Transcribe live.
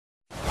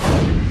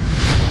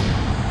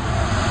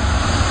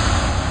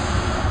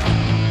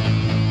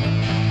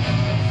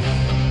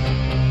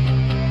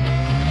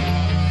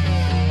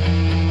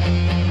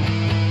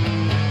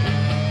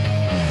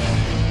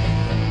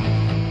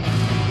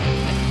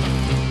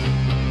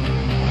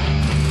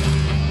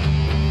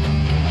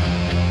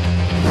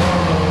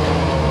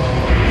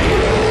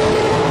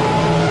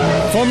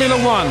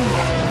Formula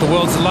One, the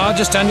world's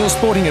largest annual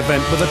sporting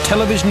event with a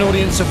television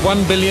audience of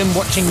 1 billion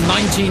watching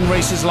 19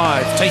 races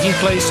live, taking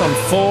place on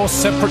 4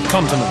 separate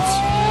continents.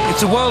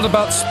 It's a world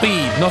about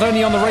speed, not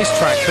only on the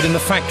racetrack but in the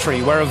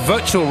factory, where a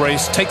virtual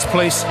race takes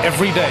place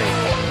every day.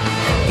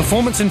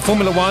 Performance in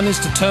Formula One is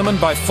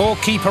determined by 4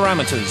 key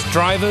parameters: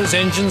 drivers,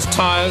 engines,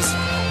 tyres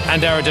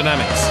and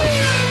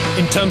aerodynamics.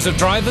 In terms of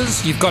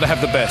drivers, you've got to have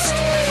the best.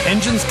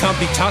 Engines can't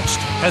be touched,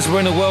 as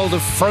we're in a world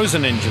of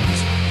frozen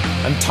engines,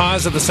 and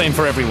tyres are the same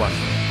for everyone.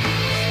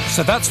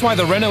 So that's why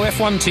the Renault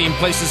F1 team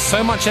places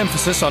so much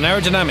emphasis on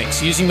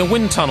aerodynamics, using the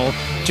wind tunnel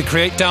to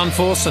create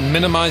downforce and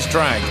minimise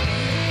drag.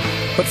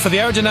 But for the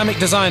aerodynamic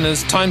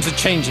designers, times are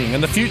changing,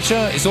 and the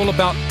future is all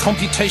about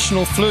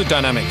computational fluid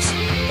dynamics,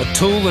 a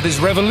tool that is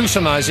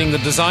revolutionising the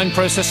design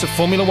process of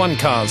Formula One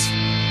cars.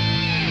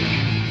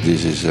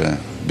 This is a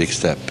big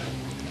step.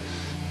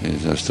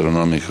 It's an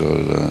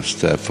astronomical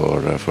step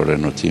for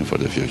Renault team for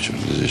the future,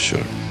 this is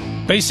sure.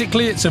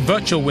 Basically, it's a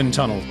virtual wind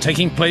tunnel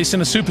taking place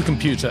in a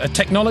supercomputer, a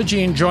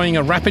technology enjoying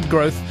a rapid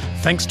growth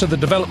thanks to the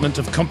development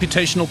of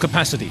computational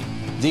capacity.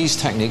 These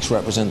techniques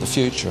represent the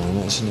future,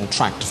 and it's an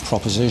attractive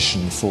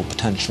proposition for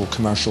potential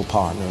commercial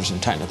partners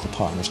and technical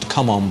partners to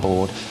come on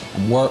board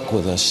and work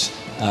with us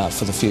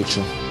for the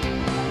future.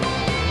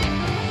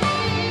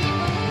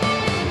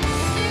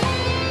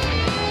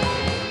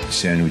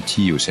 C'est un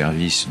outil au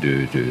service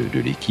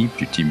de l'équipe,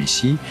 du team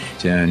ici.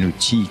 C'est un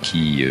outil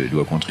qui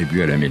doit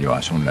contribuer à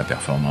l'amélioration de la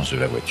performance de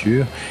la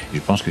voiture. Et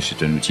je pense que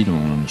c'est un outil dont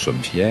nous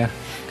sommes fiers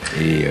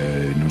et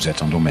nous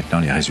attendons maintenant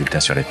les résultats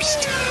sur la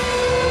piste.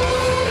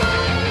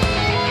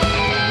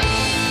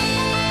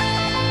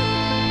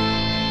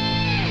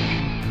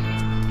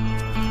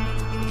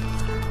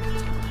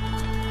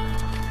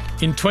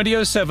 In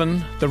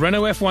 2007, the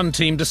Renault F1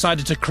 team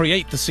decided to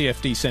create the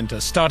CFD Centre,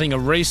 starting a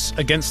race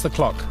against the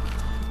clock.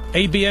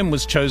 ABM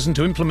was chosen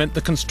to implement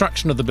the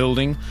construction of the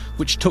building,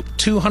 which took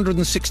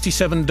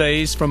 267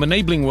 days from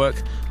enabling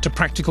work to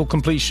practical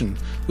completion,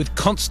 with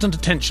constant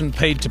attention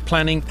paid to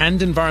planning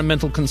and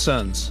environmental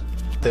concerns.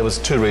 There was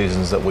 2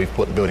 reasons that we've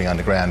put the building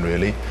underground,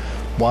 really.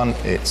 One,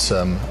 it's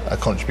a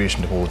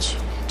contribution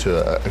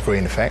to a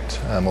green effect.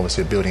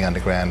 Obviously, a building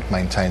underground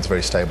maintains a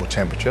very stable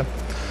temperature.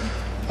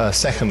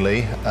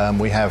 Secondly,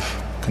 we have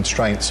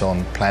constraints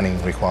on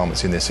planning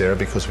requirements in this area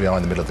because we are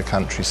in the middle of the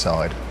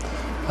countryside.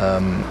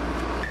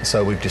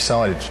 So we've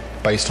decided,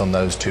 based on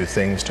those 2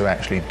 things, to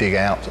actually dig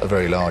out a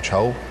very large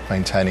hole,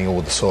 maintaining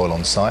all the soil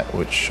on site,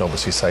 which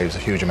obviously saves a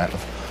huge amount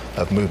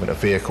of movement of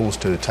vehicles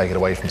to take it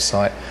away from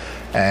site,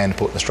 and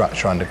put the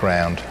structure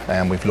underground.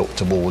 And we've looked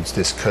towards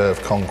this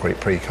curved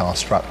concrete precast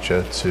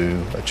structure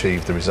to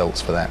achieve the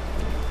results for that.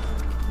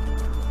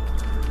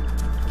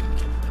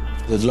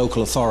 The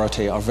local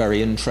authority are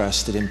very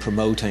interested in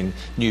promoting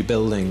new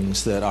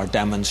buildings that are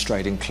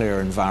demonstrating clear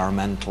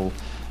environmental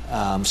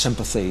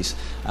sympathies,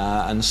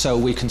 and so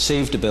we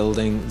conceived a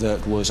building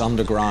that was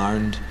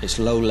underground, it's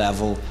low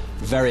level,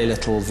 very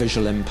little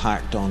visual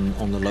impact on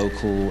the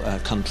local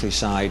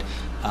countryside,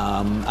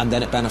 and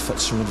then it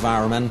benefits from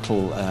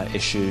environmental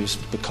issues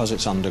because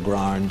it's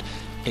underground.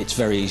 It's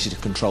very easy to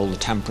control the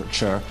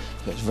temperature,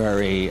 it's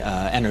very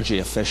energy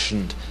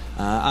efficient,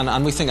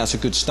 and we think that's a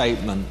good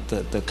statement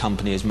that the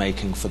company is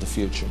making for the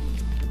future.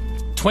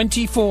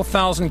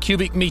 24,000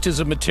 cubic metres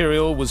of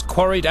material was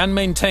quarried and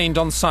maintained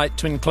on site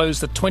to enclose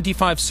the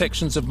 25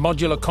 sections of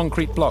modular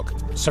concrete block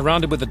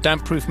surrounded with a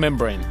damp-proof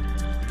membrane.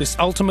 This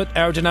ultimate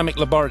aerodynamic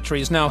laboratory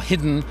is now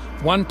hidden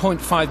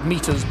 1.5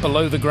 metres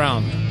below the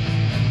ground.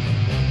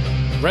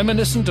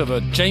 Reminiscent of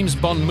a James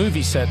Bond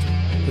movie set,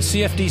 the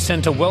CFD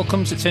Centre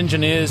welcomes its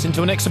engineers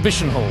into an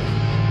exhibition hall.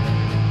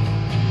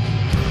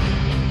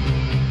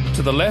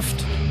 To the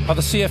left are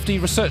the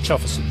CFD research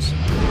offices.